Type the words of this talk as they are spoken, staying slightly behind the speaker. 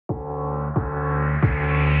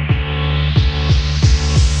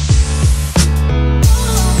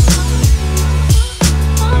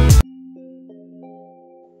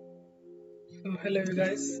Hello you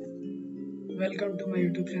guys, welcome to my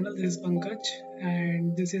YouTube channel. This is Pankaj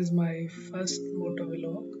and this is my first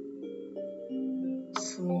MotoVlog.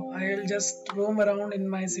 So I'll just roam around in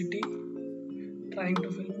my city trying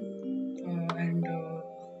to film and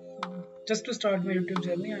just to start my YouTube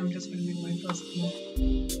journey I'm just filming my first vlog.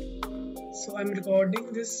 So I'm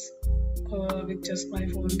recording this with just my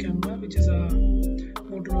phone camera, which is a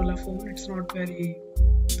Motorola phone. It's not very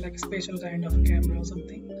like special kind of a camera or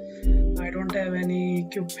something. I don't have any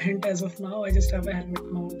equipment as of now. I just have a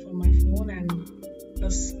helmet mount for my phone and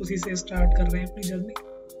बस उसी से start कर रहे हैं अपनी journey.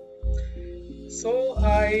 So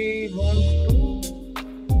I want to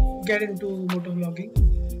get into motovlogging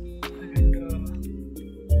and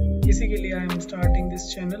इसी के लिए I am starting this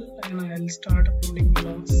channel and I'll start uploading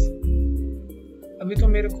vlogs. अभी तो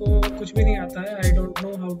मेरे को कुछ भी नहीं आता है. I don't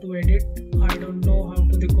know how to edit. I don't know how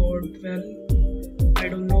to record well. I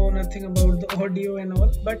don't know nothing about the audio and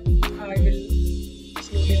all, but I will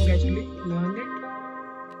slowly and gradually learn it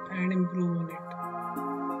and improve on it.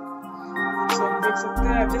 So देख सकते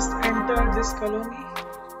हैं I've just entered this colony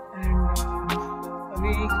and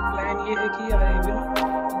अभी plan ये है कि I will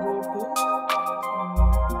go to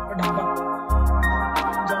a dhaba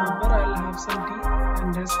जहाँ पर I'll have some tea and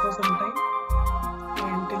rest for some time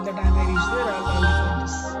and till the time I reach there I'll record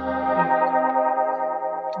this vlog.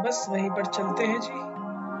 तो बस वहीं पर चलते हैं जी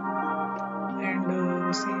एंड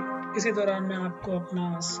इसी दौरान मैं आपको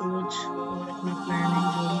अपना सोच और अपना प्लानिंग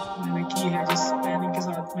जो मैंने की है, जिस प्लानिंग के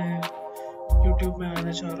साथ मैं YouTube में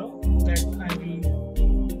आना चाह रहा हूँ, that I will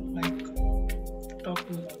like talk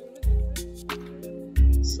to about.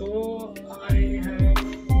 So I have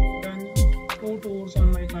done 2 tours on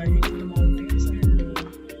my bike in the mountains and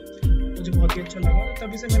मुझे बहुत ही अच्छा लगा.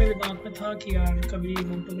 तभी से मेरे दिमाग में था कि यार कभी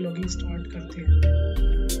मोटोव्लॉगिंग स्टार्ट करते हैं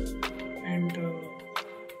एंड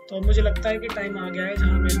तो मुझे लगता है कि टाइम आ गया है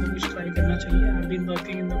जहाँ मेरे को कुछ ट्राई करना चाहिए. I have been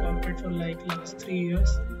working in the corporate for like last 3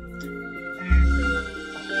 years and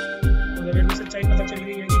अगर मुझे सच्चाई पता चल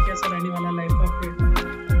गई है कि कैसा रहने वाला लाइफ कॉर्पोरेट.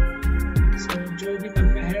 सो जो भी मन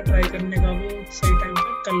में है ट्राई करने का वो सही टाइम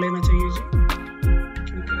पर कर लेना चाहिए जी,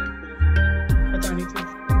 क्योंकि पता नहीं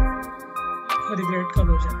फिर रिग्रेट कब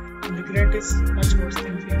हो जाए. Regret is much worse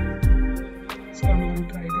than fear. So I want to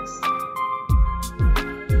try this.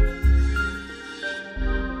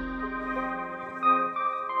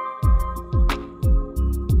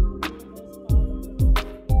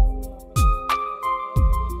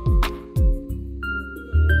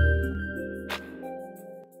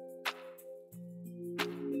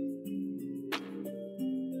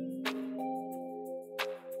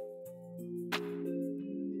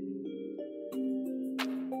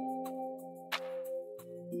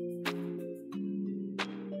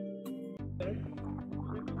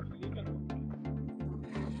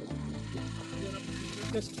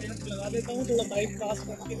 Straight लगा देता हूँ थोड़ा बाइक पास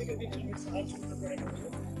करके, लेकिन साथ छूटना पड़ेगा मुझे.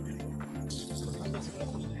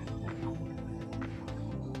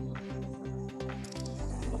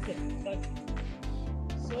 ओके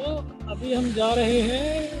सो अभी हम जा रहे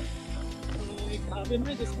हैं एक ढाबे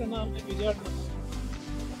में जिसका नाम है विजय ढाबा.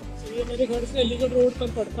 तो ये मेरे घर से अलीगढ़ रोड पर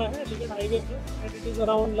पड़ता है, अलीगढ़ हाईवे पर, and it is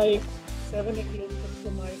around like 7-8 kilometre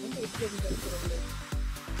from my home. इसलिए हम घर पर रहते हैं.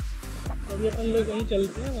 अभी अपन लोग कहीं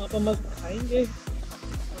चलते हैं, वहाँ पर मस्त खाएंगे,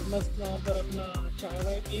 मस्त वहाँ पर अपना चाय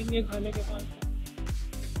वाय पियेंगे खाने के बाद.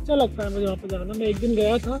 अच्छा लगता है मुझे वहाँ पर जाना. मैं एक दिन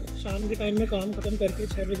गया था शाम के टाइम में काम ख़त्म करके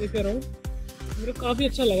 6 बजे के अराउंड. मेरे को काफ़ी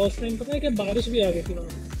अच्छा लगा. उस टाइम पता है कि बारिश भी आ गई थी वहाँ,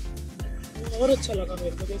 तो और अच्छा लगा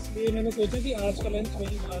मेरे को. तो इसलिए मैंने सोचा कि आज का लंच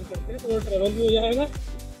वहीं बाहर करते हैं, थोड़ा ट्रैवल भी हो जाएगा,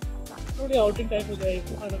 थोड़ी आउटिंग टाइप हो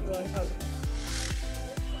जाएगी खाने के बाद खा लें.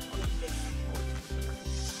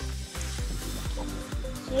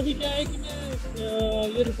 तो अभी क्या है कि मैं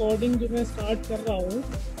ये रिकॉर्डिंग जो मैं स्टार्ट कर रहा हूँ,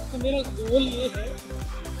 तो मेरा गोल ये है कि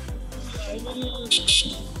I will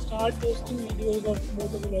start posting videos of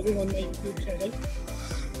मोटोव्लॉगिंग on my YouTube channel,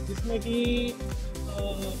 जिसमें कि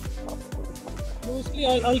mostly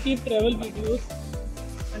I keep travel videos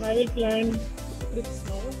and I will plan trips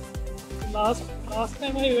now. Last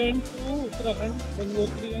time I went to Uttarakhand,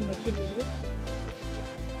 Gangotri and Harsil village,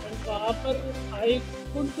 and वहाँ पर I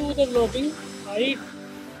could do the vlogging. I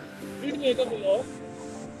did make a vlog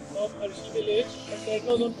of Harshil village, but that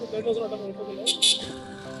was not a motovlog.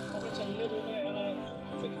 अगर चलने दो ना यार,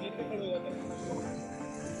 तो खेत में खड़े हो जाते हैं.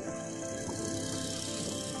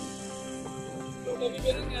 तो कभी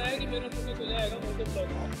मेरे क्या है कि मेरा फोकस हो जाएगा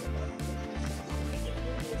मोटोव्लॉगिंग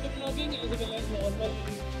as well as normal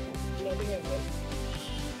vlogging as well.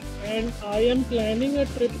 And I am planning a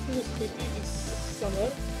trip to Spiti this summer.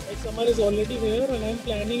 Like summer is already here, and I am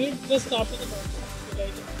planning it just after the monsoon. So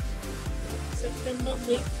like September,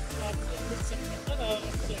 mid-September, I am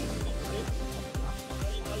planning it.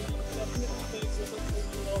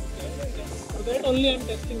 For that only I am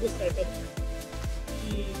testing this setup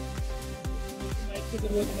कि mic की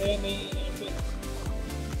ज़रूरत है नहीं, या फिर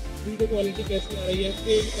video quality कैसी आ रही है,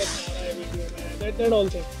 फ्रेम कैसा आ रहा है वीडियो में, that all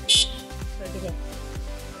things that is all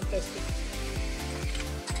testing।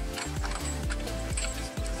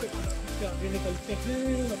 आगे निकलते हैं,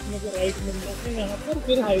 अपने को राइट मिलना है यहाँ पर,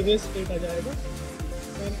 फिर हाईवे स्ट्रेट आ जाएगा।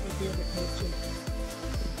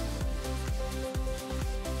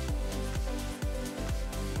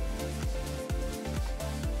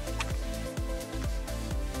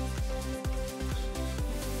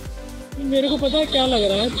 मेरे को पता है क्या लग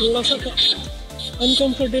रहा है, थोड़ा सा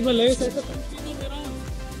अनकंफर्टेबल है सेटअप। मेरा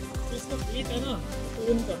इसका वेट है ना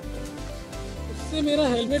फोन का, उससे मेरा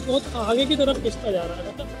हेलमेट बहुत आगे की तरफ खिंचता जा रहा है,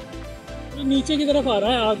 मतलब नीचे की तरफ आ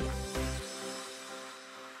रहा है आग।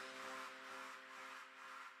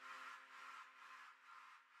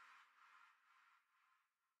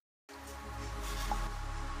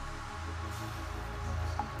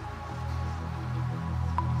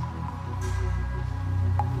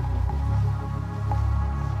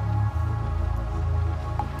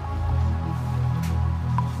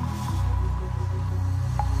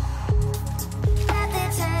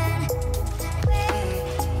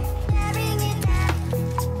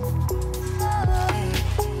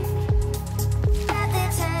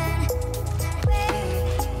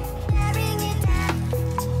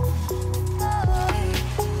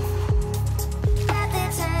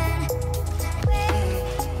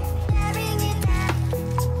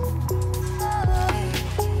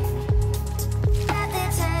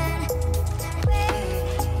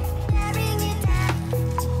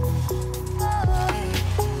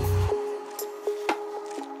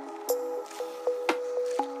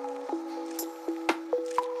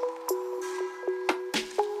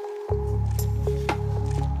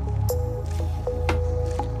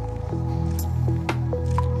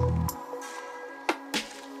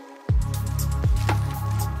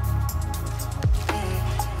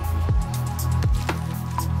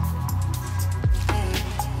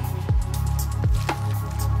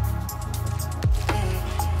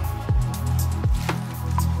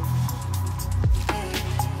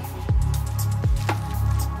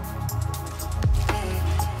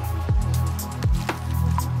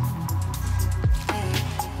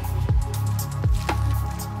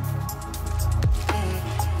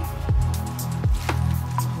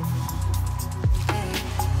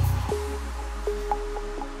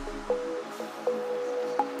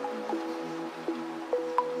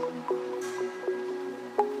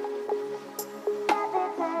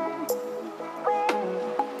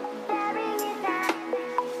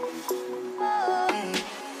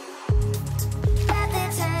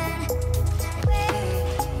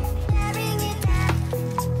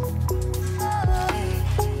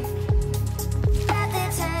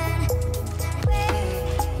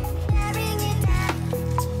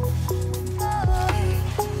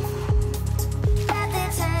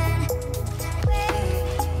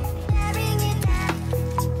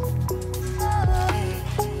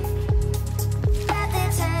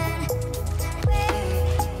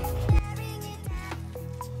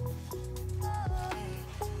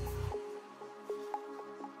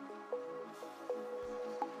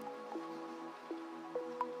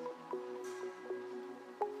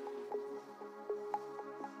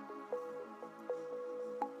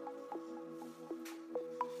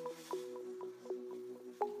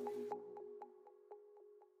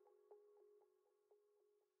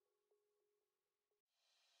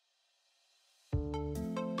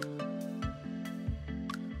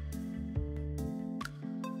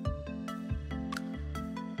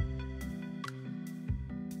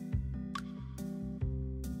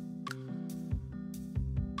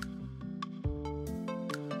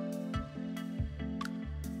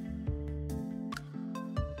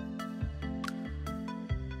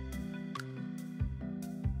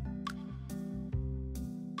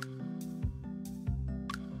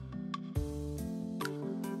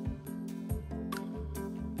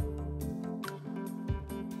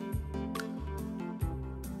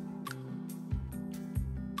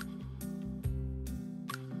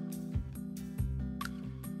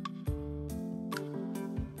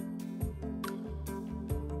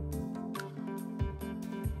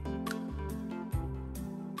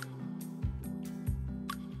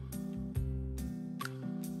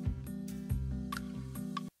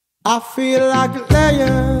 I feel like a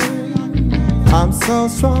lion, I'm so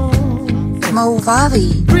strong.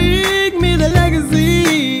 MotoVlog. Bring me the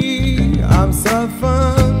legacy, I'm so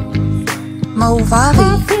fun. MotoVlog. I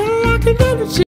feel like an energy.